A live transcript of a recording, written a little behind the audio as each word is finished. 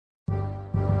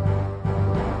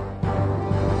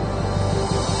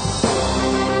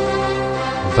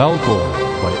Welkom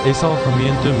by SA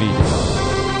Gemeente Media.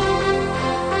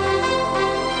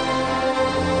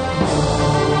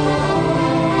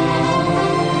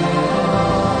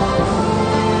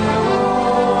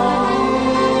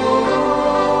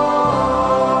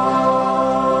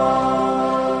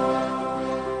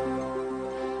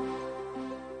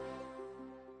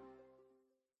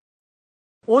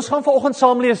 Ons gaan vanoggend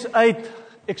saam lees uit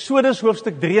Eksodus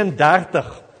hoofstuk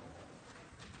 33.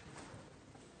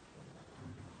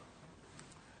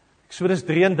 Eksodus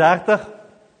 33.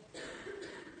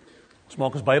 Ons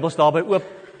maak ons Bybels daarby oop.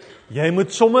 Jy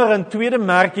moet sommer in tweede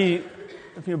merkie,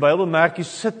 in jou Bybelmerkie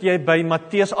sit jy by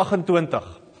Matteus 28.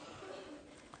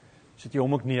 Sit jy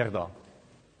hom ook neer daar.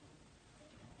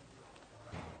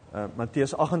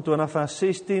 Matteus 28 vers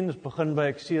 16, ons begin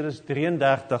by Eksodus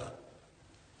 33.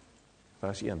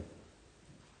 Vers 1.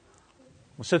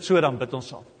 Ons sit so, dan bid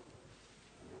ons saam.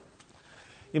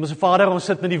 Hemelse Vader, ons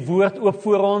sit met die woord oop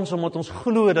voor ons, omdat ons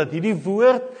glo dat hierdie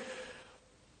woord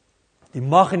die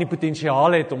mag en die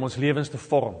potensiaal het om ons lewens te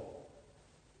vorm.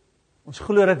 Ons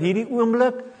glo dat hierdie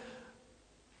oomblik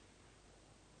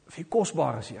vir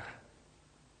kosbaar is, Here.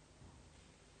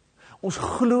 Ons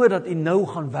glo dat U nou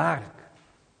gaan werk.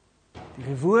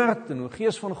 Die woord en die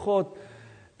Gees van God,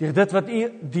 deur dit wat U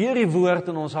deur die woord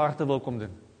in ons harte wil kom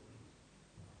doen.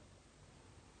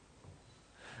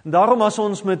 En daarom as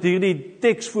ons met hierdie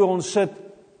teks voor ons sit,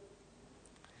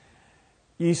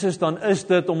 Jesus, dan is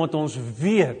dit omdat ons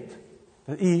weet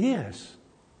dat U hier is.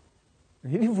 En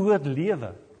hierdie woord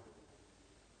lewe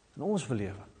in ons wil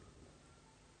lewe.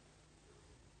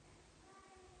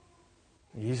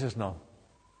 In Jesus naam.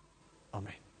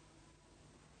 Amen.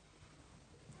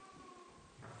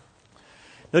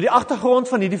 Nou die agtergrond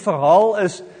van hierdie verhaal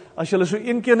is, as julle so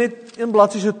een keer net een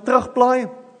bladsy so terugblaai,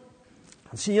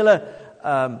 dan sien julle,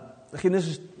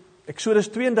 Eksodus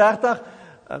 32,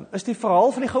 is die verhaal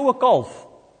van die goue kalf.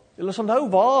 Julle sal onthou,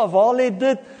 waar lê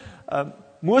dit?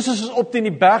 Moses is op teen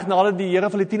die berg, nadat die Here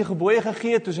van die 10 gebooie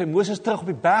gegee het, toe sy Moses terug op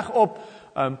die berg op,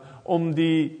 om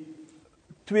die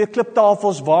 2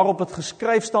 kliptafels waarop het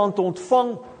geskryf staan te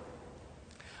ontvang.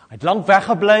 Hy het lang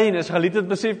weggebly en Israeliete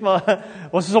het besef, maar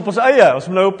ons is op ons eie, ons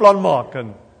moet nou 'n plan maak,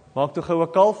 en maak toe goue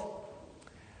kalf.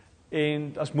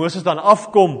 En as Moses dan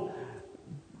afkom,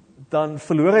 dan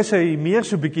verloor hy sy meer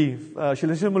so bietjie, as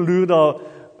julle sien maar loer daar,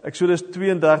 Eksodus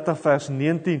 32 vers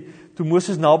 19, toe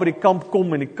Moses na by die kamp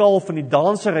kom en die kalf en die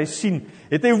danser hy sien,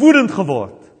 het hy woedend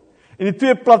geword, en die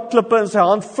 2 plat klippe in sy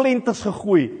hand flenters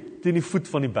gegooi, teen die voet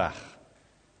van die berg.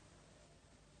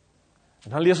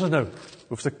 En dan lees ons nou,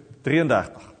 hoofstuk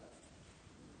 33.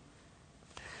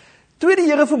 Toe het die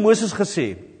Here vir Moses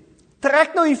gesê,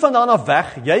 trek nou hiervandaan af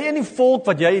weg, jy en die volk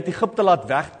wat jy uit Egipte laat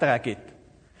wegtrek het.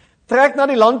 Trek na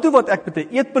die land toe wat ek met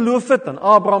 'n eed beloof het aan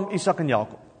Abraham, Isak en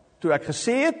Jakob. Toe ek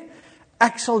gesê het,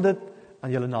 ek sal dit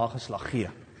aan julle nageslag gee.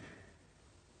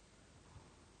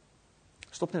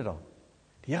 Stop net daar.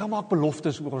 Die Here maak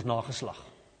beloftes oor ons nageslag.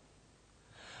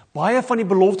 Baie van die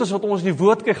beloftes wat ons in die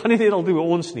woord kry, gaan nie net altyd oor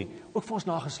ons nie, ook vir ons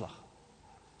nageslag.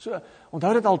 So,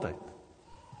 onthou dit altyd.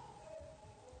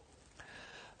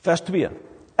 Vers 2.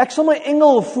 Ek sal my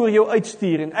engel voor jou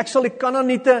uitstuur en ek sal die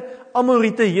Kanaaniete,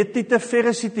 Amoriete, Hetiete,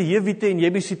 Feresiete, Jewiete en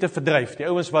Jebusiete verdryf. Die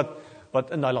ouens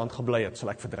wat in daai land gebly het, sal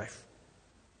ek verdryf.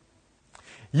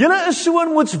 Julle is so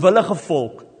 'n moedswillige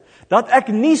volk dat ek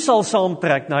nie sal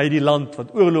saamtrek na hierdie land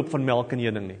wat oorloop van melk en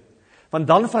honing nie. Want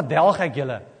dan verdelg ek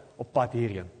julle op pad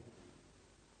hierheen.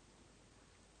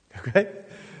 Okay?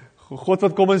 God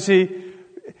wat kom en sê,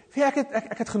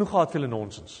 ek het genoeg gehad vir julle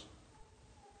nonsens.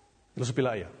 Julle is op julle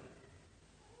eie.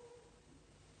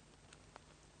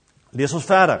 Lees ons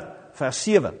verder, vers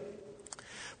 7.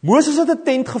 Moses het 'n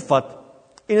tent gevat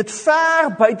en het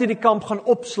ver buite die kamp gaan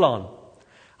opslaan.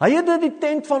 Hy het dit die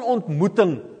tent van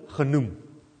ontmoeting genoem.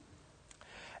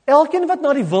 Elkeen wat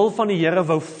na die wil van die Here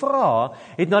wou vra,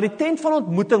 het na die tent van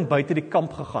ontmoeting buite die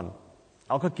kamp gegaan.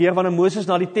 Elke keer wanneer Moses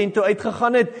na die tent toe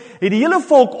uitgegaan het, het die hele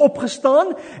volk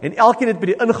opgestaan en elkeen het by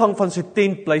die ingang van sy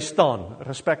tent bly staan.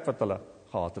 Respek wat hulle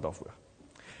gehad het daarvoor.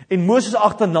 En Moses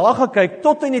agterna gekyk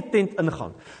tot hy in die tent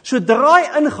ingaan. Sodra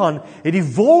hy ingaan, het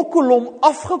die wolkkolom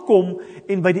afgekom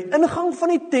en by die ingang van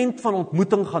die tent van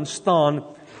ontmoeting gaan staan,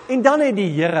 en dan het die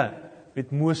Here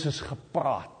met Moses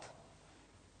gepraat.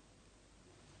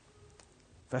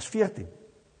 Vers 14.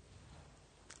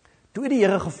 Toe het die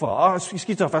Here gevra,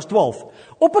 vers 12.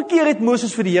 Op 'n keer het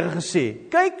Moses vir die Here gesê,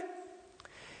 kyk,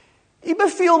 U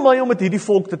beveel my om met hierdie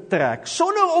volk te trek,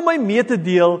 sonder om my mee te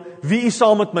deel wie U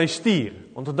saam met my stuur.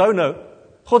 Want onthou nou,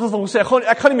 God het hom gesê,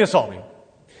 ek gaan nie meer saam nie.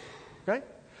 Okay?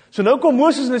 So nou kom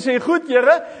Moses en hy sê, goed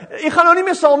Here, U gaan nou nie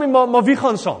meer saam nie, maar wie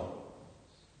gaan saam?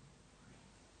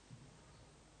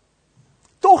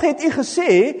 Tog Tog het u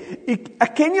gesê,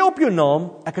 ek ken jou op jou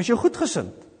naam, ek is jou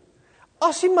goedgesind.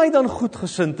 As u my dan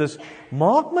goedgesind is,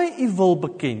 maak my u wil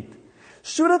bekend,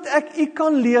 sodat ek u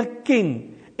kan leer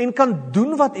ken en kan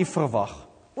doen wat u verwag.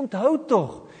 Onthou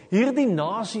tog, hierdie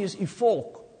nasie is u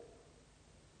volk.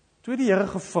 Toe het die Here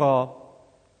gevra,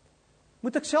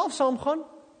 moet ek self saamgaan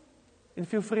en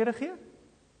vir jou vrede gee?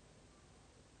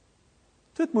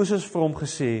 Toe het Moses vir hom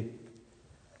gesê,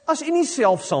 as u nie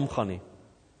self saamgaan nie,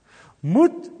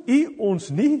 moet u ons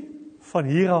nie van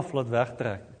hier af laat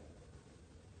wegtrek.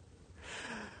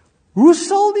 Hoe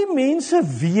sal die mense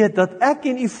weet dat ek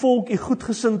en u volk u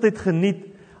goedgesindheid geniet,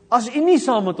 as u nie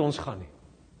saam met ons gaan nie?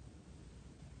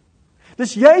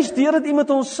 Dis juist deurdat u met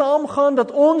ons saamgaan,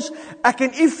 dat ons, ek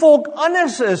en u volk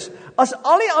anders is, as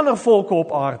al die ander volke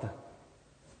op aarde.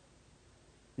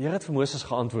 Die Here het vir Moses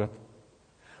geantwoord,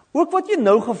 ook wat jy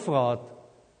nou gevra het,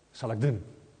 sal ek doen.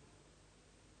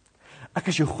 Ek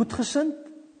is jou goedgesind,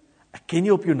 ek ken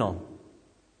jou op jou naam.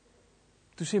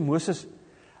 Toe sê Moses,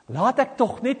 laat ek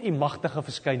tog net u magtige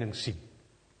verskyning sien.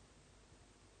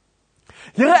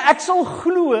 Here, ek sal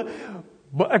glo,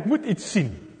 maar ek moet iets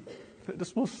sien.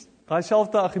 Dis mos daai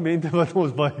selfde argumente wat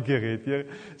ons baie keer het. Here,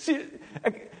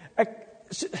 ek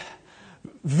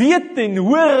weet en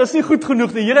hoor is nie goed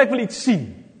genoeg nie. Here, ek wil iets sien.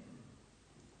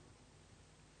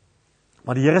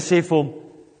 Maar die Here sê vir hom,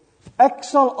 ek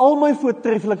sal al my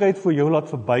voortreffelikheid vir jou laat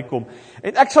verbykom,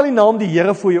 en ek sal die naam die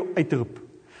Here vir jou uitroep.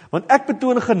 Want ek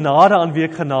betoon genade aan wie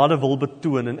ek genade wil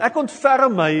betoon, en ek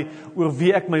ontferm my oor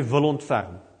wie ek my wil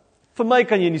ontferm. Vir my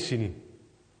kan jy nie sien nie.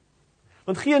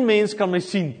 Want geen mens kan my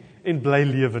sien en bly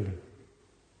lewe nie.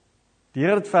 Die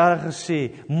Here het verder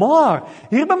gesê, maar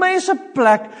hier by my is 'n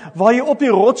plek waar jy op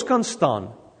die rots kan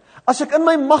staan. As ek in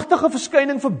my magtige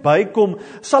verskyning verbykom,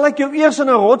 sal ek jou eers in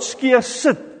 'n rotsskeer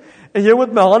sit en jou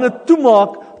met my hande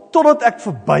toemaak totdat ek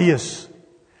verby is.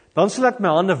 Dan sal ek my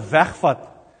hande wegvat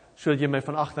sodat jy my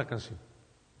van agter kan sien.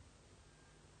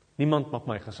 Niemand mag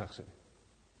my gesig sien.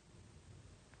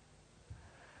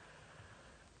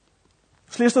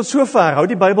 Ons lees tot sover, hou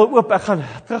die Bybel oop, ek gaan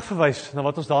terugverwys na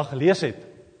wat ons daar gelees het.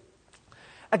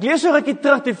 Ek lees so 'n rukkie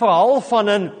terug die verhaal van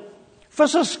 'n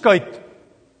visserskuit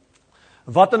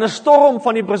wat in 'n storm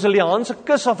van die Brasiliaanse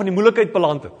kus af in die moeilikheid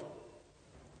beland het.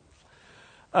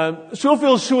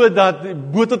 Soveel so dat die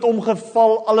boot het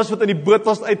omgeval, alles wat in die boot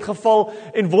was uitgeval,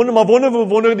 en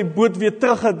wonder die boot weer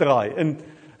teruggedraai.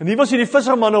 En hier was hierdie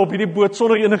vissermanne op hierdie boot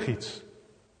sonder enigiets.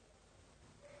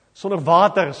 Sonder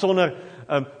water, sonder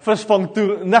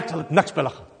visvangtoer, niks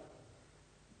billig.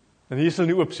 En hier is hulle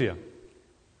in die oop see.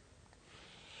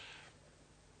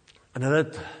 En hulle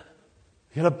het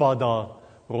hele paar dae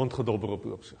rondgedobber op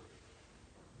die oop see.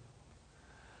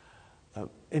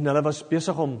 En hulle was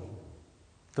besig om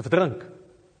te verdrink.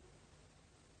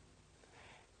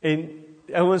 En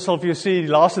die ouens sal vir jou sê,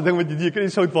 die laaste ding wat jy doen, jy kan nie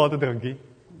soutwater drink nie.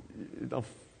 Dan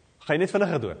gaan jy net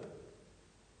vinniger dood.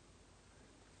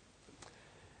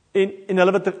 En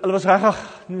hulle was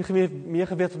regtig nie meer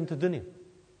geweet om te doen nie.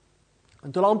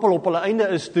 En toe amper op hulle einde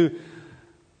is, toe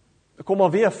kom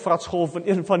alweer 'n vratsgolf en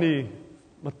een van die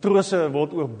matrose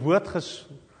word oor boot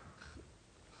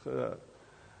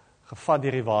gevat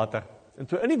deur die water. En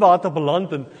toe in die water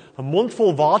beland en 'n mond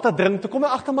vol water drink, toe kom hy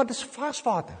agter maar dis vars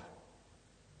water.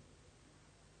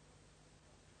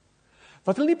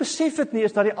 Wat hulle nie besef het nie,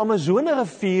 is dat die Amazone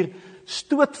rivier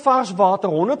stoot vars water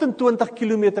 120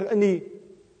 km in die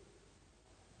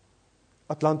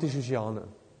Atlantiese Oseaan.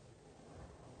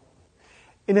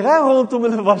 En reg rondom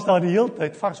hulle was daar die hele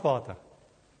tyd vars water.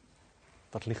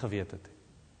 Wat hulle nie geweet het.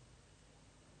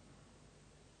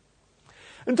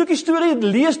 En toe ek die storie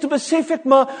lees, toe besef ek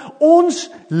maar, ons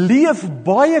leef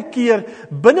baie keer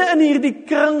binne in hierdie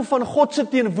kring van God se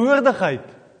teenwoordigheid.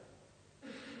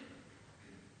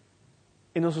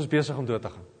 En ons is besig om dood te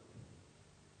gaan.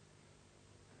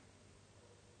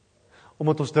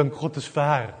 Omdat ons dink God is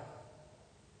ver.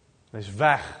 En hy is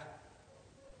weg.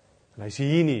 En hy is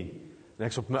hier nie. En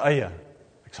ek is op my eie.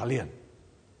 Ek is alleen.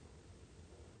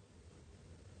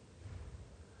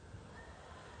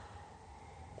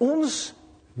 Ons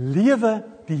lewe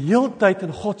die heeltyd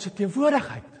in God se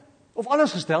teenwoordigheid. Of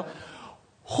anders gestel,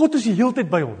 God is die heeltyd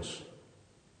by ons.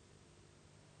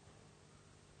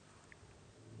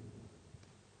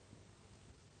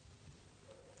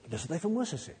 Dis wat hy vir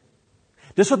Moses sê.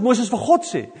 Dis wat Moses vir God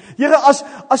sê. Here,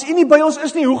 as U nie by ons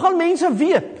is nie, hoe gaan mense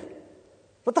weet?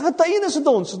 Wat 'n getuienis het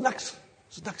ons? Niks.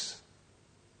 Dis niks.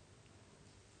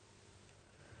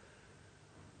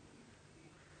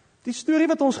 Die storie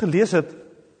wat ons gelees het,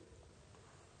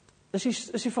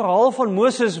 is die verhaal van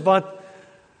Moses wat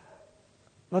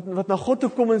na God toe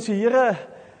kom en sê, Here,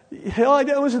 Ja,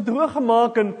 die ouens het droog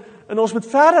gemaak en ons moet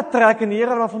verder trek en die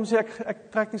Here het hom sê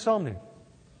ek trek nie saam nie.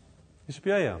 Dis op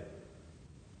jy ja.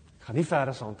 Ek gaan nie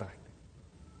verder saam trek nie.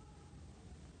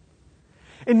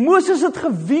 En Moses het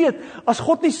geweet, as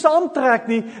God nie saamtrek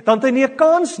nie, dan het hy nie 'n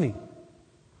kans nie.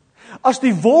 As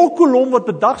die wolkkolom wat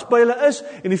bedags by hulle is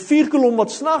en die vuurkolom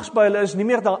wat snags by hulle is nie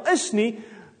meer daar is nie,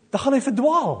 dan gaan hy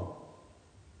verdwaal.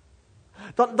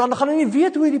 Dan gaan hy nie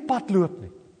weet hoe hy die pad loop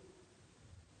nie.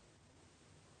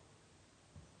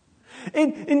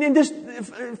 En dis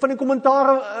van die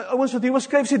kommentare ouens wat hieroor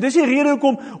skryf sê, dis die rede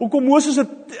hoekom Moses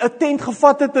 'n tent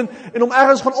gevat het en hom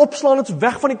ergens gaan opslaan het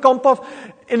weg van die kamp af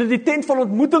en dit die tent van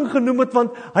ontmoeting genoem het,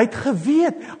 want hy het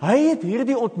geweet, hy het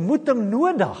hierdie ontmoeting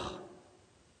nodig.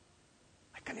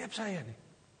 Hy kan nie op sy eie nie.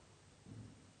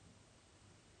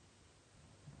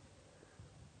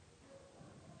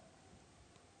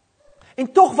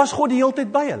 En tog was God die hele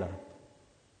tyd by hulle.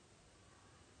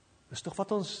 Dis tog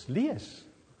wat ons lees.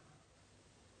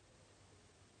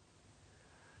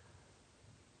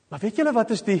 Maar weet julle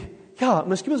wat is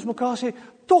miskien ons mekaar sê,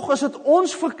 tog is dit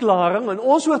ons verklaring en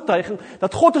ons oortuiging,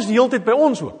 dat God is die hele tyd by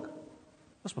ons ook.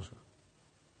 Dis maar so.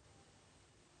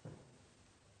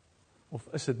 Of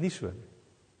is dit nie so nie?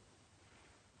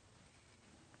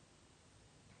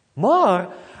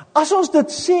 Maar, as ons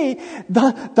dit sê,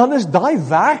 dan is daai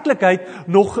werklikheid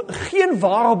nog geen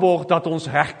waarborg dat ons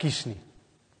reg kies nie.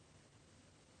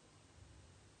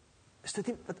 Is dit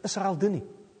nie wat Israel doen nie?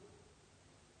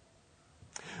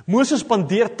 Moses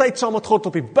spandeer tyd saam met God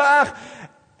op die berg,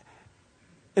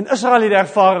 en Israel het die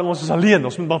ervaring, ons is alleen,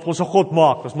 ons moet maar vir ons 'n God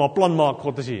maak, ons moet maar 'n plan maak,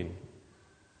 God is hier nie.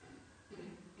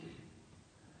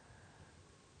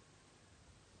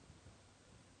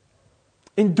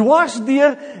 En dwars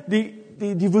deur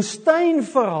die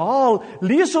woestynverhaal,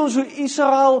 lees ons hoe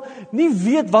Israel nie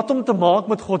weet wat om te maak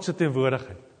met God se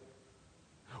teenwoordigheid.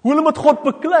 Hoe hulle met God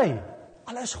beklei,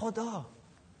 alles is God daar.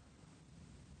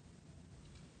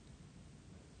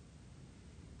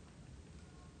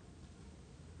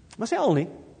 Maar sê al nie.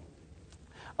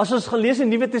 As ons gaan lees in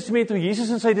die Nuwe Testament hoe Jesus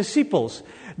en sy disippels,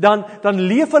 dan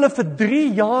leef hulle vir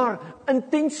 3 jaar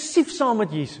intensief saam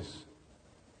met Jesus.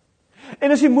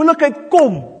 En as die moeilikheid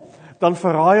kom, dan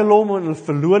verraai hulle hom en hulle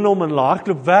verloon hom en hulle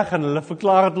hardloop weg en hulle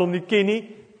verklaar dat hulle hom nie ken nie.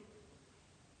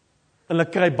 En hulle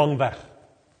kry bang weg.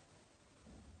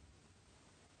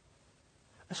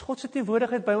 Is God se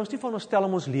teenwoordigheid by ons nie van ons stel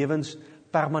om ons lewens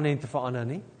permanent te verander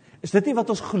nie? Is dit nie wat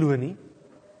ons glo nie?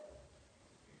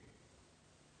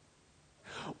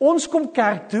 Ons kom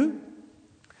kerk toe,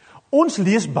 ons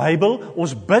lees Bybel,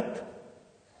 ons bid,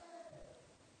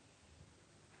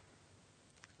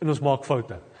 en ons maak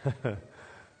foute,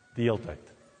 die hele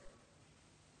tyd.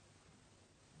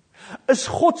 Is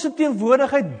God se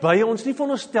teenwoordigheid by ons nie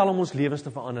veronderstel om ons lewens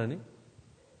te verander nie?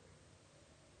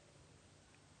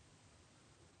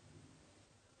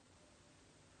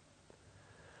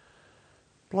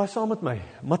 Blaai saam met my,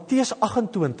 Matteus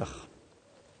 28.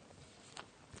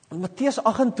 In Matteus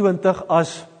 28,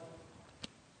 as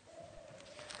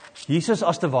Jesus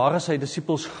as te ware sy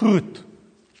disippels groet,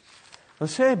 dan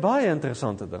sê hy baie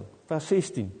interessante ding, vers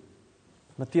 16.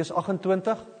 Matteus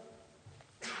 28,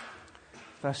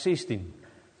 vers 16.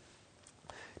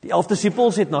 Die 11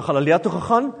 disippels het na Galilea toe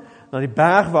gegaan, na die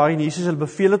berg waarin Jesus hulle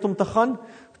beveel het om te gaan.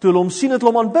 Toe hulle hom sien, het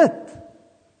hulle hom aanbid,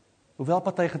 hoewel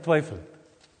party getwyfel het.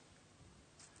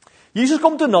 Jesus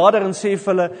kom toe nader en sê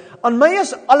vir hulle, aan my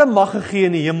is alle mag gegee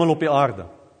in die hemel op die aarde.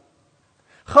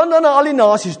 Gaan dan na al die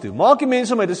nasies toe, maak die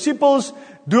mense my disippels,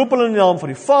 doop hulle in die naam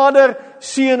van die Vader,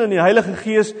 Seun en die Heilige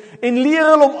Gees, en leer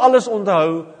hulle om alles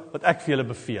onthou wat ek vir julle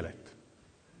beveel het.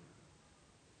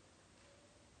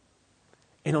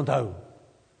 En onthou,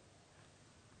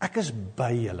 ek is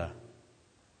by julle,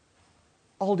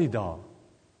 al die dae,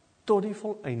 tot die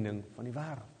volëinding van die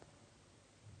wêreld.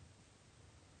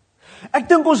 Ek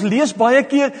dink ons lees baie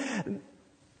keer,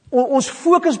 ons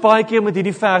fokus baie keer met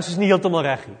hierdie vers is nie heeltemal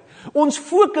reg nie. Ons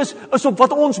fokus is op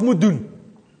wat ons moet doen.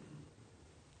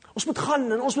 Ons moet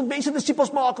gaan en ons moet mense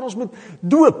disippels maak en ons moet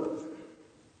doop.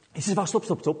 En sê,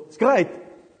 stop, dis great.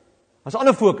 Ons 'n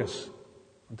ander fokus.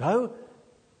 Onthou,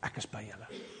 ek is by julle.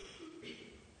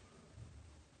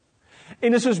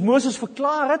 En soos Moses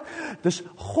verklaar het, dis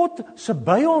God se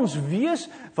by ons wees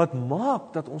wat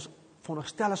maak dat ons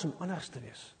veronderstel is om anders te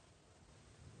wees.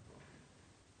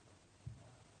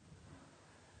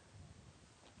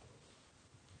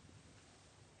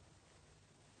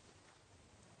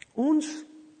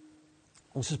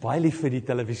 Ons is baie lief vir die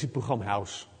televisieprogram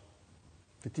House.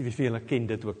 Weet nie wie vir julle ken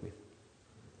dit ook nie.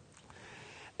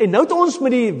 En nou het ons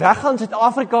met die weggaan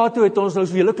Suid-Afrika toe, het ons nou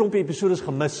so 'n hele klompie episodes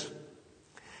gemis.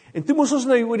 En toe moes ons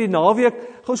nou oor die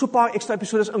naweek gou so 'n paar ekstra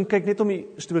episodes inkyk, net om die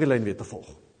storielyn weer te volg.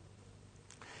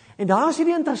 En daar is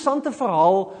hierdie interessante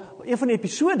verhaal, een van die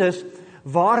episodes,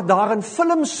 waar daar 'n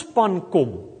filmspan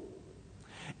kom,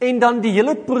 en dan die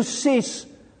hele proses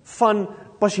van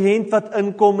pasiënt wat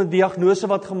inkom, 'n diagnose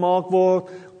wat gemaak word,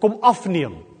 kom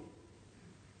afneem.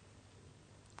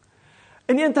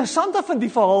 En die interessante van die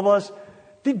verhaal was,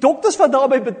 die dokters wat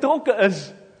daarbey betrokke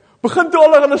is, begin toe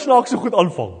al hulle snaakse goed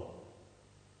aanvang.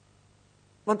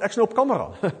 Want ek's nou op kamera.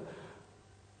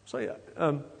 So ja,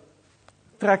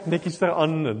 trek netjies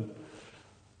daaraan en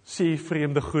sê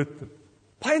vreemde goed.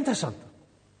 Baie interessant.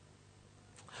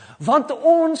 Want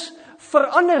ons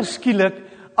verander skielik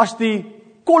as die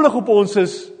kollig op ons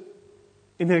is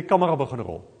en die kamera begin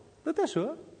rol. Dit is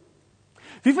so.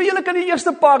 Wie van julle kan die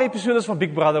eerste paar episodes van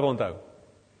Big Brother onthou?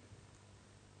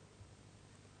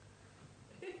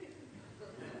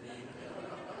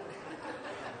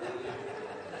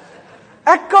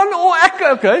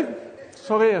 Okay.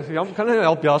 Sorry, ek kan nie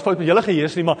help, ja, is fout met julle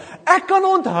geheers nie, maar ek kan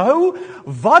onthou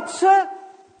wat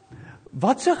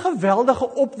se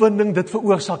geweldige opwinding dit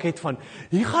veroorsaak het van,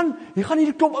 hier gaan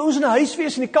hierdie klomp ouens in 'n huis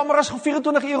wees en die kameras gaan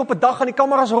 24 uur op 'n dag en die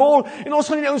kameras rol en ons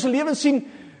gaan die ouens se lewens sien.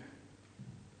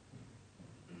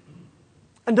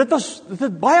 En dit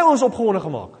het baie ons opgewonde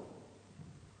gemaak.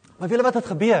 Maar weet julle wat het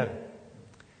gebeur?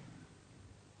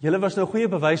 Julle was nou goeie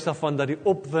bewys daarvan dat die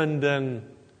opwinding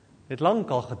het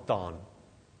lankal getaan.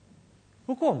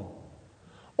 Hoekom?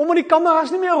 Omdat die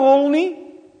kameras nie meer rol nie.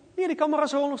 Nee, die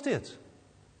kameras rol nog steeds.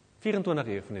 24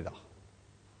 uur van die dag.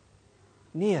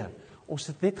 Nee, ons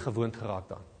het net gewoond geraak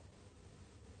daaraan.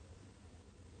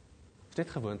 Ons het net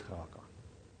gewoond geraak aan.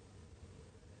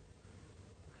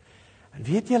 En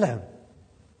weet julle,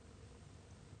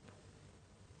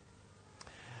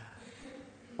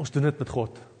 ons doen dit met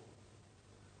God.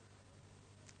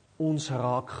 Ons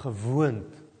raak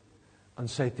gewoond aan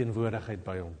sy teenwoordigheid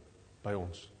by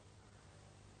ons.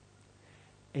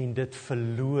 En dit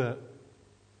verloor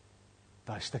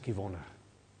daai stukkie wonder.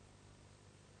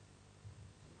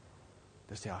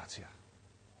 Dis die hartseer.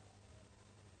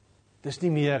 Dis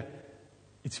nie meer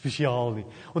iets spesiaal nie.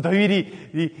 Onthou jy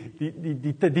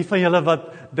die van julle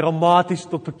wat dramaties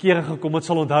tot bekering gekom het,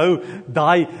 sal onthou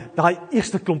daai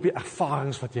eerste klompie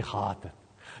ervarings wat jy gehad het.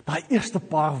 Daai eerste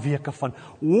paar weke van,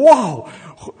 wow,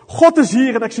 God is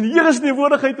hier en ek sien die Here se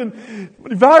teenwoordigheid en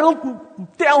die wêreld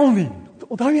tel nie.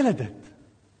 Onthou julle dit?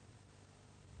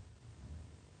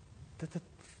 Dit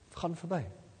gaan verby.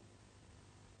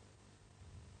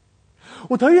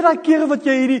 Onthou jy daai kere wat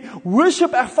jy hierdie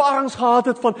worship ervarings gehad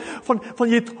het van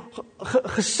jy het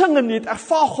gesing en jy het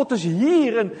ervaar God is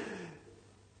hier en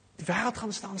die wêreld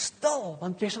gaan staan stil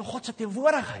want jy is in God se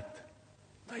teenwoordigheid.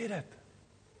 Onthou jy dit?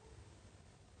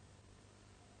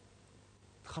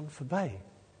 Gaan verby.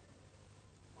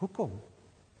 Hoekom?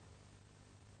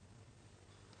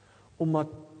 Omdat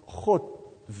God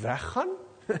weggaan,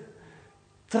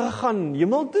 teruggaan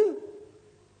hemel toe.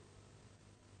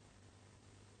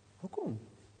 Hoekom?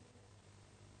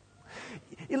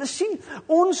 Julle sien,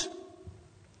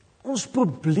 ons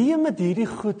probleem met hierdie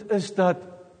goed is dat,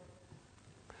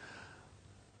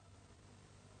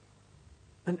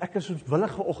 en ek is soos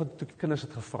willig vanoggend toe kinders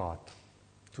het gevra het.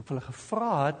 Toe ek hulle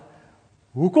gevra het,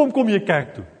 hoekom kom jy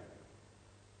kerk toe?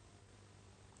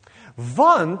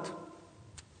 Want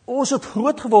ons het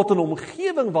groot geword in 'n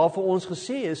omgewing waarvoor ons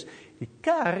gesê is, die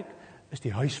kerk is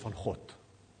die huis van God.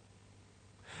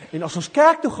 En as ons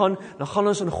kerk toe gaan, dan gaan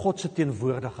ons in God se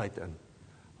teenwoordigheid in.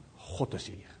 God is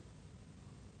hier.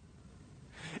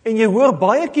 En jy hoor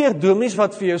baie keer dominees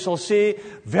wat vir jou sal sê,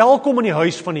 welkom in die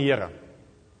huis van die Here.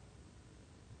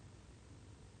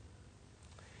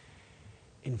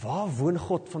 En waar woon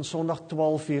God van Sondag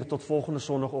 12:00 tot volgende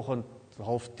Sondagoggend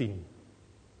 9:30?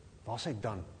 Waar is hy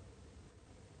dan?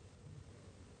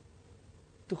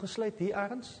 Toegesluit hier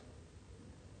ergens?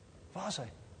 Waar is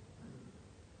hy?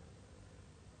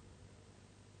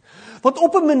 Want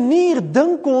op 'n manier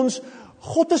dink ons,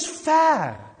 God is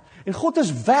ver en God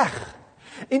is weg.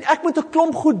 En ek moet 'n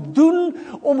klomp goed doen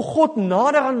om God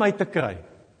nader aan my te kry.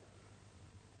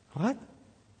 Right?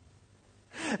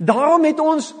 Daarom het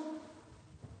ons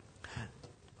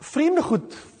vreemde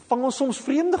goed, vang ons soms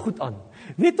vreemde goed aan,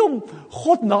 net om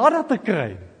God nader te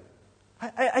kry.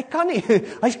 Hy kan nie,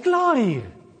 hy's klaar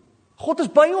hier. God is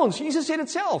by ons, Jesus sê dit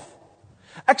self.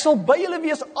 Ek sal by julle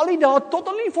wees al die dae tot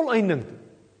aan die volëinding.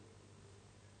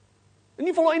 En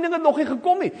die volëinding het nog nie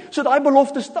gekom nie, so daai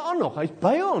belofte staan nog, hy's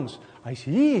by ons, hy's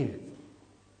hier.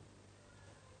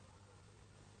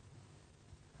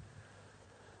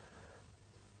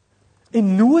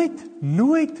 En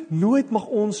nooit mag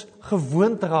ons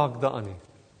gewoond raak daaraan nie.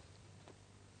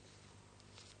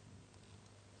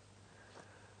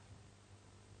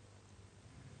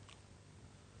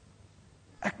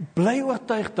 bly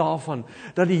oortuig daarvan,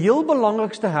 dat die heel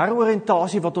belangrikste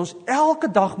heroriëntasie wat ons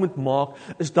elke dag moet maak,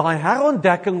 is daai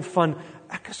herontdekking van,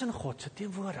 ek is in God se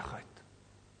teenwoordigheid.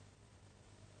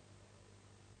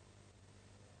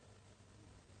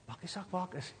 Maak nie saak waar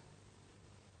ek is.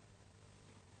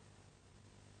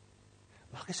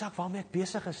 Maak nie saak waarmee ek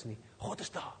besig is nie. God is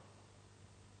daar.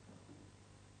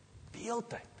 Die hele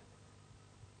tyd.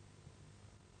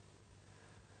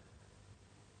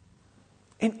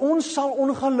 En ons sal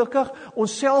ongelukkig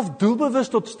onsself doelbewus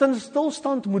tot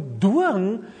stilstand moet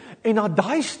dwing en na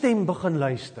daai stem begin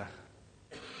luister.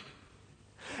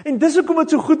 En dis hoekom dit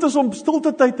so goed is om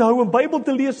stilte tyd te hou en Bybel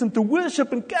te lees en te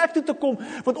worship en kerk toe te kom,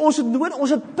 want ons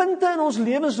het punte in ons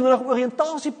lewens nodig,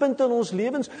 oriëntasiepunte in ons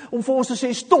lewens om vir ons te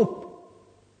sê stop.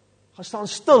 Gaan staan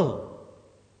stil.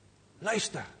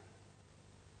 Luister.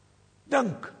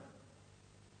 Dink.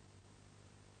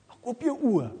 Oop jou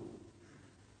oë.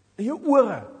 In jou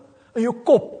ore, in jou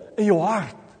kop, in jou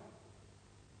hart.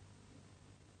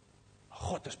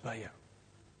 God is by jou.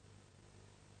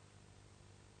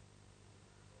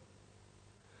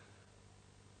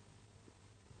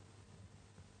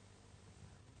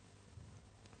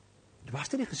 Dwars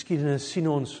deur die geskiedenis sien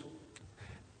ons,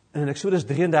 in Eksodus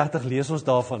 33 lees ons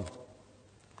daarvan,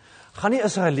 gaan die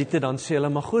Israeliete dan sê hulle,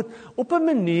 maar goed, op 'n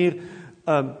manier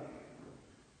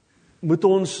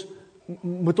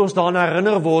moet ons daaraan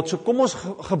herinner word, so kom ons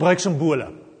gebruik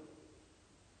simbole.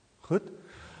 Goed?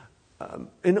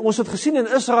 En ons het gesien in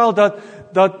Israel dat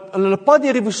hulle pad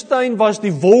deur die woestyn was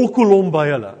die wolkkolom by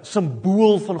hulle,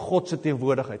 simbool van God se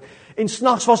teenwoordigheid. En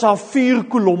snags was daar 'n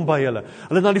vuurkolom by hulle.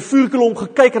 Hulle het na die vuurkolom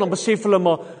gekyk en dan besef hulle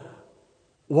maar,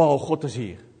 wow, God is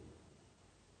hier.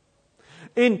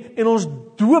 En ons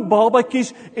doop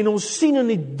babatjies en ons sien in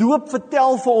die doop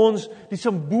vertel vir ons, die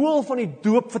simbool van die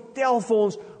doop vertel vir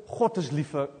ons, God is lief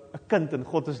vir 'n kind en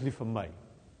God is lief vir my.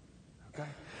 Okay.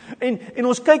 En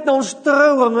ons kyk na ons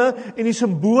trouinge en die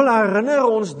simbool herinner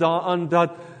ons daaraan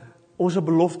dat ons 'n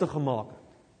belofte gemaak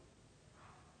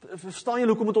het. Verstaan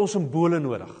julle hoekom het ons simbole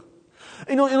nodig?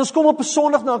 En ons kom op 'n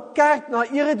Sondag na kerk, na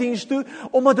erediens toe,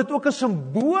 omdat dit ook 'n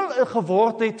simbool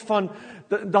geword het van,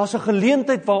 daar's 'n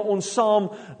geleentheid waar ons saam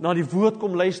na die woord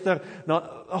kom luister, na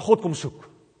God kom soek.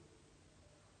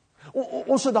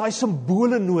 Ons het daai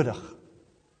simbole nodig.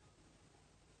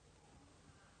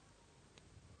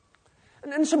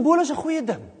 En simbole is 'n goeie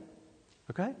ding.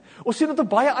 Okay? Ons sien dit op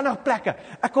baie ander plekke.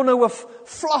 Ek kon nou 'n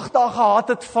vlag daar gehad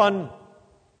het van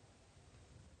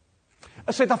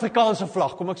 'n Suid-Afrikaanse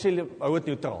vlag. Kom ek sê, hou dit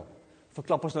neutraal.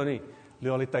 Verklap ons nou nie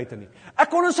loyaliteite nie. Ek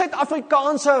kon 'n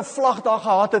Suid-Afrikaanse vlag daar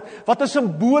gehad het wat 'n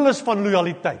simbool is van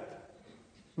loyaliteit.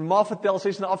 My ma vertel, sy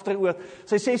is in 'n aftreeoord.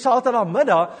 Sy sê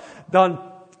Saterdagmiddag dan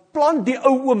plant die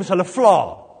ou ooms hulle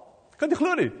vla. Kan jy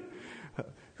glo nie?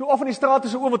 Hoe af in die straat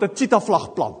is 'n oom wat 'n cheetah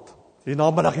vlag plant. Die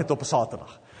namiddag het op 'n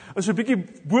Saterdag. En so 'n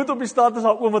bietjie boot op die straat is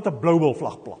daar oom wat 'n bloubol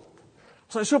vlag plant.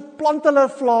 So plant hulle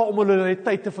vla om hulle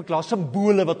loyaliteit te verklaar,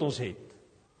 simbole wat ons het.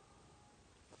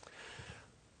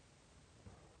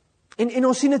 En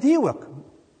ons sien dit hier ook.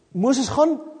 Moses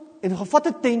gaan en gaan vat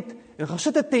 'n tent en gaan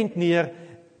sit 'n tent neer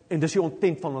en dis die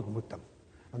tent van ontmoeting.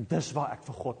 Want dis waar ek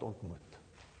vir God ontmoet.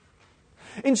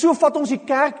 En so vat ons die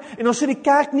kerk en ons sit die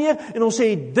kerk neer en ons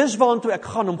sê dis waartoe ek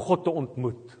gaan om God te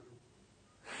ontmoet.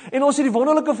 En ons het die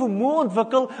wonderlike vermoë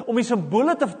ontwikkel om die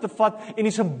simbole te vat en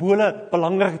die simbole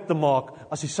belangrik te maak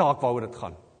as die saak waaroor dit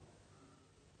gaan.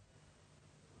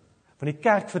 Want die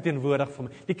kerk verteenwoordig vir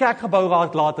my. Die kerkgebou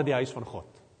raak later die huis van God.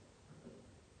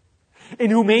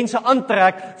 En hoe mense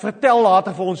aantrek, vertel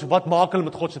later vir ons wat maak hulle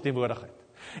met God se teenwoordigheid.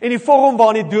 En die vorm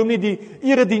waarin die dominee die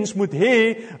erediens moet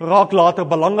hê, raak later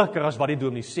belangriker as wat die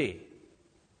dominee sê.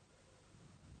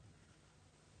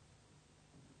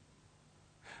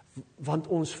 Want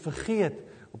ons vergeet,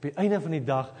 op die einde van die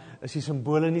dag, is die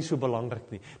simbole nie so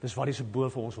belangrik nie. Dis wat die simbool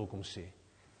vir ons wil kom sê.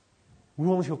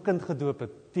 Hoe ons jou kind gedoop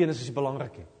het, teens is die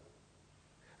belangrik nie.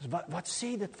 Dus wat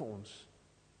sê dit vir ons?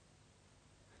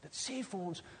 Dit sê vir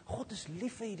ons, God is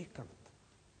lief vir hierdie kind.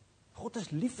 God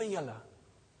is lief vir julle.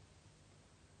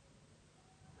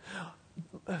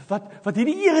 Wat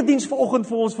hierdie erediens vanoggend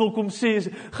vir ons wil kom sê, is,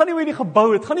 gaan nie oor die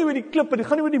gebou, dit gaan nie oor die klippe, dit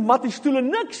gaan nie oor die mat, die stoele,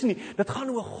 niks nie. Dit gaan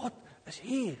oor God is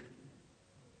hier.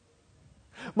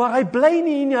 Maar hy bly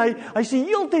nie nie, hy is die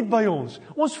hele tyd by ons.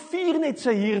 Ons vier net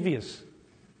sy hier wees.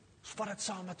 Ons vat dit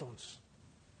saam met ons.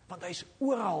 Want hy is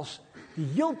oral, die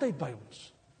hele tyd by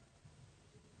ons.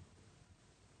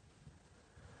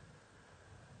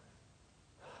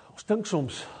 Ons dink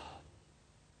soms,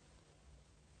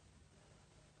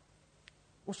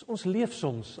 ons leef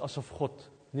soms asof God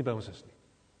nie by ons is nie.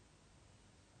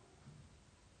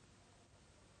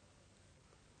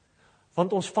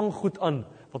 Want ons vang goed aan,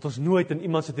 wat ons nooit in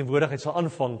iemand se teenwoordigheid sal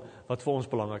aanvang, wat vir ons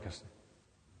belangrik is.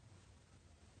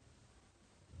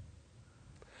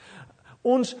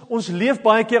 Ons leef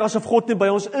baie keer asof God nie by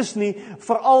ons is nie,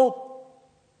 veral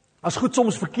as goed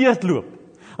soms verkeerd loop.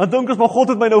 Dan dink ons, maar God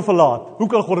het my nou verlaat. Hoe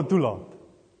kan God dit toelaat?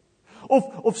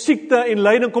 Of siekte en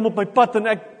lyding kom op my pad en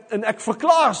ek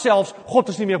verklaar selfs, God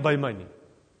is nie meer by my nie.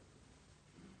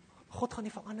 God gaan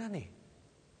nie verander nie.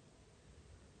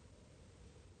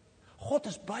 God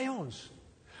is by ons.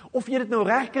 Of jy dit nou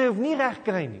reg kry of nie reg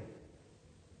kry nie.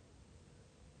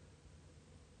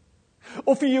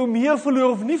 Of jy jou meer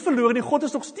verloor of nie verloor nie, God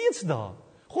is nog steeds daar.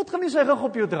 God gaan nie sy rug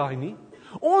op jou draai nie.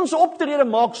 Ons optrede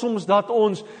maak soms dat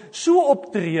ons so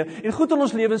optree en goed in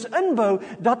ons lewens inbou,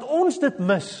 dat ons dit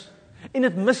mis en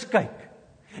dit miskyk.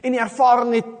 En die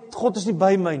ervaring het, God is nie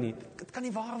by my nie. Dit kan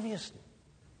nie waar wees nie.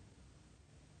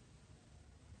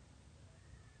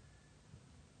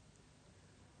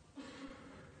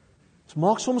 Ons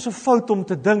maak soms 'n fout om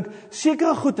te dink,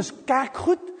 sekere goed is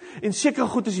kerkgoed en sekere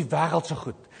goed is die wêreldse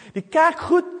goed. Die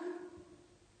kerkgoed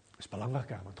is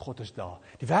belangriker, want God is daar.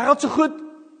 Die wêreldse goed,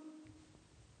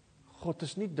 God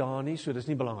is nie daar nie, so dis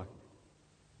nie belangrik.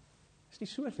 Dis nie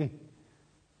so nie.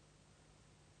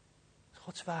 Dis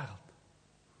God se wêreld.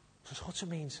 Ons is God se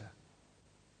mense.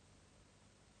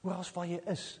 Oral waar jy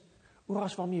is,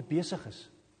 oral waarmee jy besig is,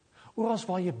 oral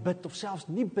waar jy bid of selfs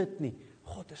nie bid nie,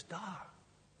 God is daar.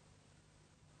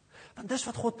 Want dis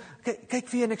wat God, kyk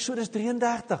vir in Eksodus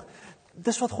 33,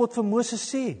 dis wat God vir Moses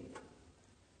sê.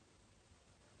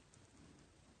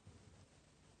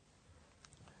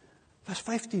 Vers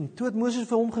 15, toe het Moses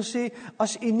vir hom gesê,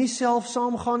 as u nie self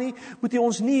saamgaan nie, moet u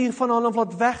ons nie hiervandaan af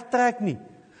laat wegtrek nie.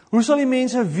 Hoe sal die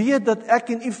mense weet dat ek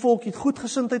en u volk het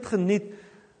goedgesindheid geniet,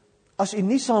 as u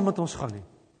nie saam met ons gaan nie?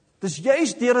 Dis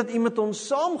juist deurdat u met ons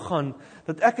saamgaan,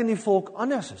 dat ek en die volk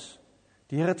anders is.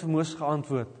 Die Here het vir Moses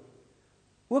geantwoord,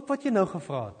 ook wat jy nou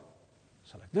gevra het,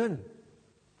 sal ek doen.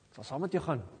 Ek sal saam met jou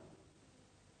gaan.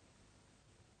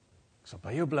 Ek sal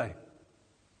by jou bly.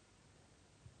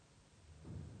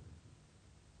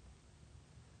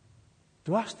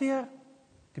 Dwarsteer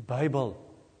die Bybel,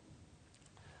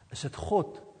 is dit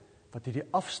God wat hierdie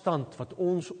afstand wat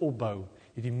ons opbou,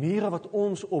 hierdie mure wat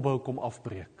ons opbou kom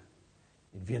afbreek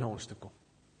en weer na ons toe kom.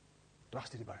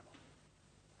 Dwarsteer die Bybel.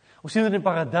 Ons sien dit in die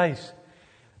paradys.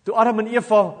 Toe Adam en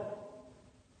Eva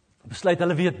besluit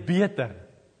hulle weet beter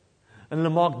en hulle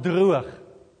maak droog.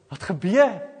 Wat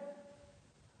gebeur?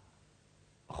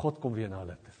 God kom weer na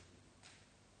hulle toe.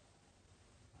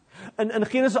 In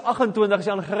Genesis 28 is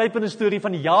die aangrypende storie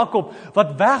van Jakob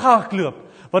wat weghardloop,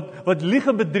 wat lieg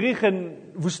en bedrieg en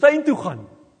woestyn toe gaan.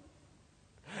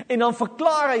 En dan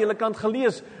verklaar hy, julle kan het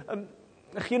gelees,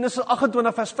 Genesis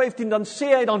 28 vers 15, dan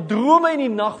sê hy, dan droom hy in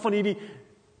die nag van hierdie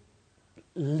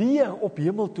leer op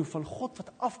hemel toe van God wat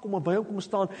afkom en by hom kom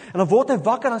staan, en dan word hy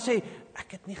wakker en dan sê,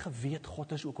 ek het nie geweet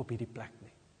God is ook op hierdie plek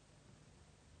nie.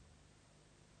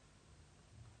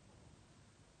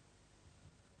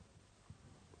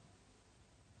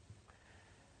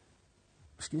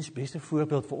 Miskien die beste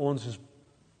voorbeeld vir ons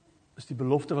is die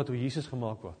belofte wat oor Jesus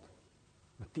gemaak word.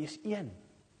 Matteus 1.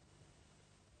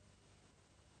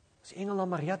 As engel na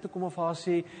Maria toe kom en vir haar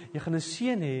sê, jy gaan 'n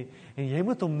seun hê en jy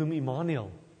moet hom noem Immanuel.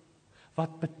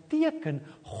 Wat beteken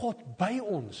God by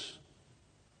ons?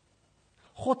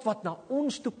 God wat na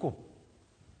ons toe kom.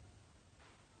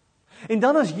 En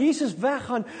dan as Jesus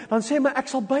weggaan, dan sê hy, maar ek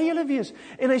sal by julle wees.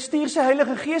 En hy stuur sy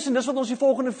Heilige Gees, en dis wat ons die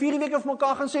volgende 4 weke vir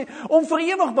mekaar gaan sê, om vir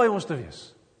ewig by ons te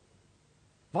wees.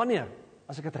 Wanneer?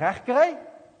 As ek dit reg kry?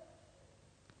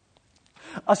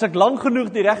 As ek lang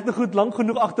genoeg die regte goed lang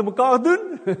genoeg agter mekaar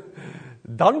doen,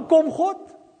 dan kom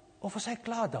God, of is hy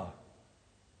klaar daar?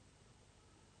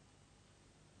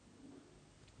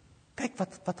 Kyk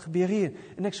wat gebeur hier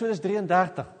in Eksodus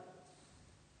 33.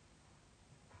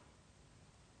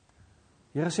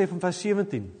 Here sê van vers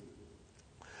 17,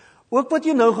 ook wat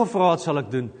jy nou gevra het sal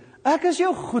ek doen, ek is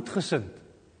jou goedgesind.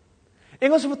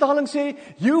 Engelse vertaling sê,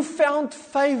 you found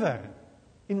favor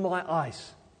in my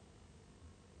eyes.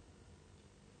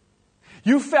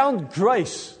 You found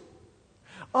grace.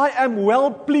 I am well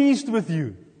pleased with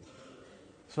you.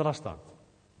 So daar staan.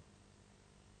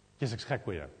 Jesus, ek gek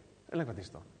oor jou. Eintlik wat hier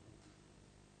staan.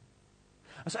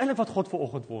 Is eintlik wat God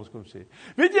vanoggend vir ons kom sê.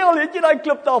 Weet jy al, het jy daai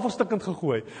kliptafel stukkend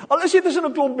gegooi? Al is jy tussen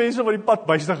 'n klomp mense wat die pad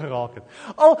byste geraak het.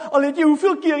 Al het jy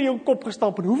hoeveel keer jou kop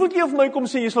gestamp en hoeveel keer vir my kom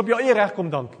sê, jy sal op jou eie reg kom,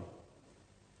 dankie.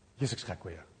 Jesus, ek gek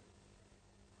oor jou.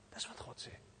 Dis wat God sê.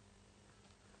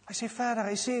 Hy sê verder,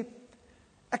 hy sê,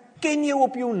 ek ken jou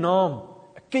op jou naam,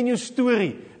 ek ken jou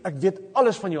storie, ek weet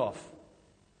alles van jou af.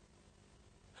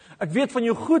 Ek weet van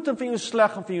jou goed en van jou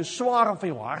sleg en van jou swaar en van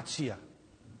jou hartseer.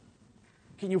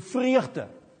 ken jou vreugde.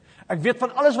 Ek weet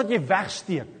van alles wat jy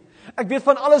wegsteek. Ek weet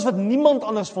van alles wat niemand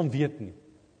anders van weet nie.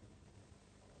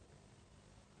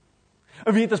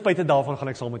 En weet, as buite daarvan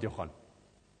gaan ek saam met jou gaan.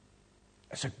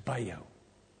 Is ek by jou?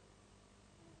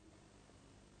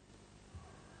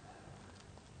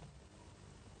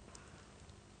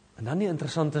 En dan die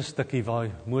interessante stukkie waar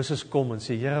Moses kom en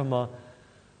sê, Here, maar,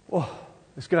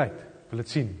 dis great, ek wil dit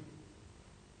sien.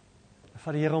 Dan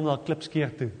vat die Here hom na 'n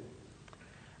klipskeer toe.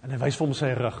 En hy wys vir hom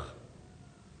sy rug.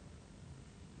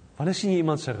 Wanneer sien jy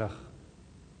iemand se rug?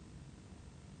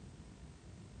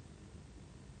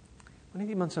 Wanneer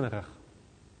iemand se rug?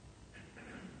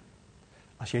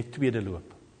 As jy tweede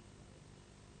loop.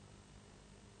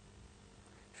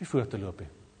 Of jy voor te loop he.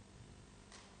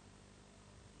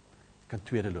 Jy kan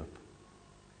tweede loop.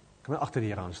 Jy kan agter die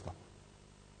Here aanstap.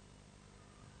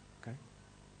 Okay?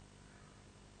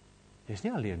 Jy is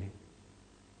nie alleen nie.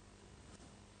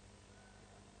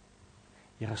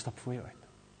 Here stap voor jou uit.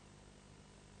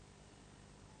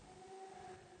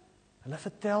 Hulle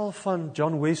vertel van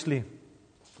John Wesley.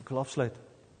 Ek wil afsluit.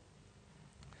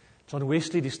 John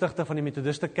Wesley, die stigter van die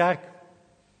Methodiste Kerk,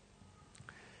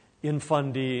 een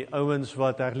van die ouens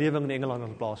wat herlewing in Engeland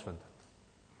aan plaasvind.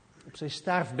 Op sy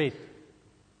sterfbed,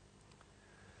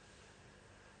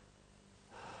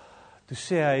 toe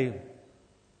sê hy,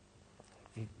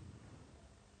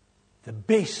 the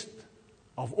best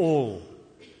of all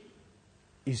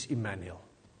is Emmanuel.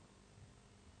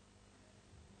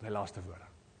 My laaste woorde.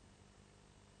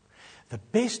 The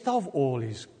best of all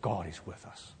is God is with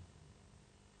us.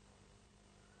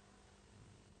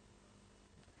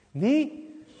 Nie,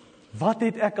 wat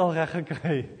het ek al reg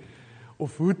gekry?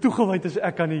 Of hoe toegewyd is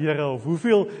ek aan die Here? Of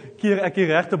hoeveel keer ek die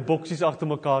regte boksies agter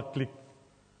mekaar klik?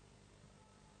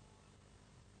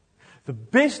 The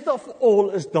best of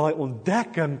all is daai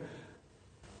ontdekking,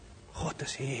 God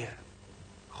is hier.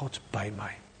 God's by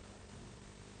my.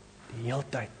 Die hele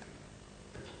tyd.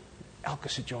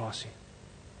 Elke situasie.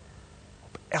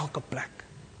 Op elke plek.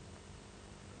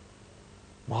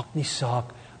 Maak nie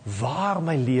saak waar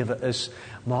my lewe is,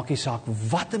 maak nie saak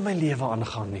wat in my lewe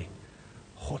aangaan nie.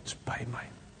 God's by my.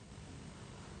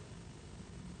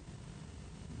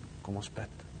 Kom ons bid.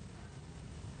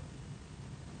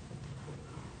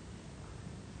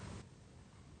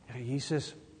 Here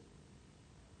Jesus,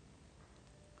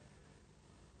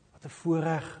 wat 'n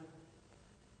voorreg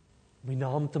om U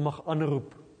naam te mag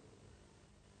aanroep.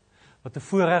 Wat 'n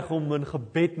voorreg om in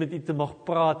gebed met U te mag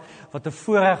praat. Wat 'n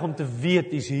voorreg om te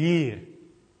weet U is hier.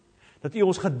 Dat U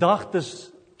ons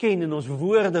gedagtes ken en ons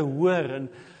woorde hoor en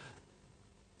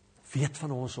weet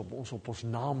van ons op ons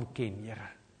naam ken, Here.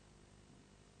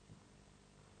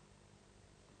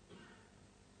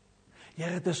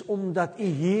 Here, dit is omdat U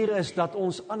hier is dat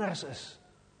ons anders is.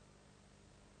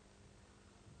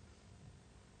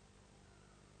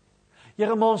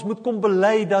 Here, maar ons moet kom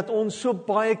bely dat ons so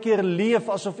baie keer leef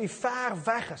asof U ver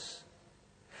weg is.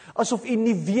 Asof U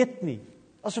nie weet nie,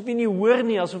 asof U nie hoor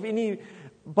nie, asof U nie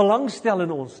belangstel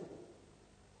in ons.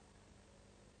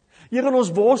 Here, en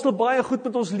ons worstel baie goed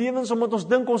met ons lewens omdat ons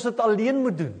dink ons dit alleen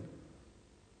moet doen.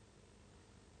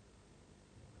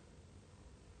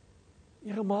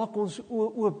 Here, maak ons oë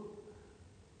oop.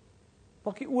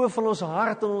 Maak die oë van ons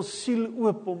hart en ons siel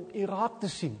oop om U raak te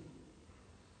sien.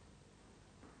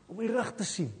 Om U rug te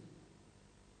sien.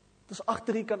 Dat ons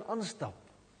agter U kan aanstap.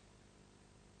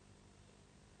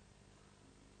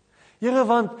 Here,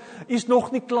 want U is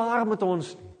nog nie klaar met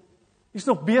ons nie. U is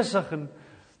nog besig en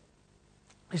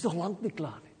U is nog lank nie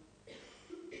klaar nie.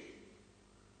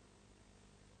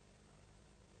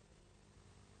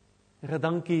 Here,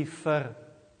 dankie vir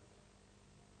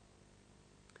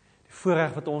die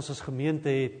voorreg wat ons as gemeente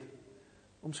het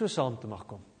om so saam te mag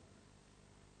kom.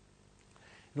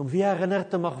 En om weer herinner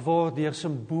te mag word deur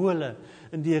simbole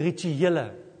en deur rituele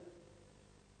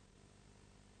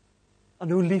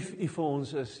aan hoe lief U vir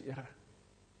ons is, Here.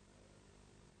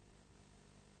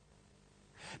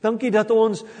 Dankie dat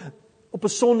ons op 'n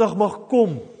Sondag mag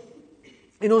kom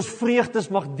en ons vreugdes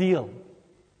mag deel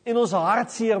en ons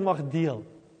hartseer mag deel.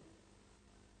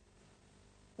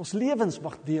 Ons lewens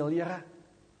mag deel, Here.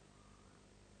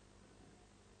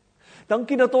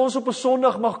 Dankie dat ons op 'n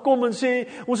Sondag mag kom en sê,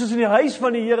 ons is in die huis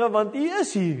van die Here, want U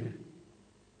is hier.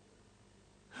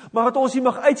 Maar dat ons hier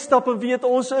mag uitstap en weet,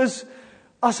 ons is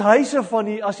as huise van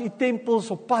U, as U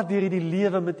tempels op pad deur hierdie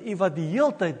lewe met U wat die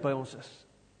heeltyd by ons is.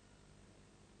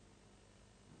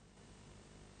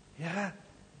 Here,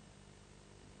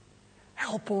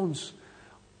 help ons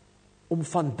om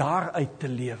van daaruit te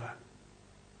lewe.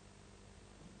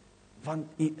 Want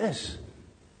U is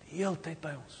die heeltyd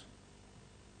by ons.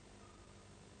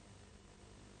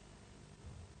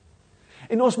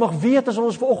 En ons mag weet as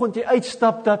ons vanoggend hier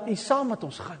uitstap dat U saam met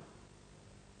ons gaan.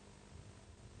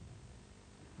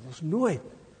 Dat ons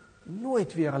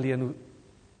nooit weer alleen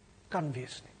kan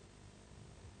wees nie.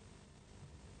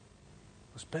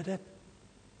 Ons bid dit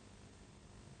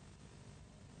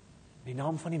in die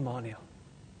naam van Immanuel.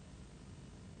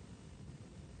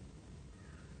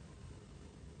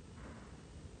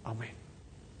 Amen.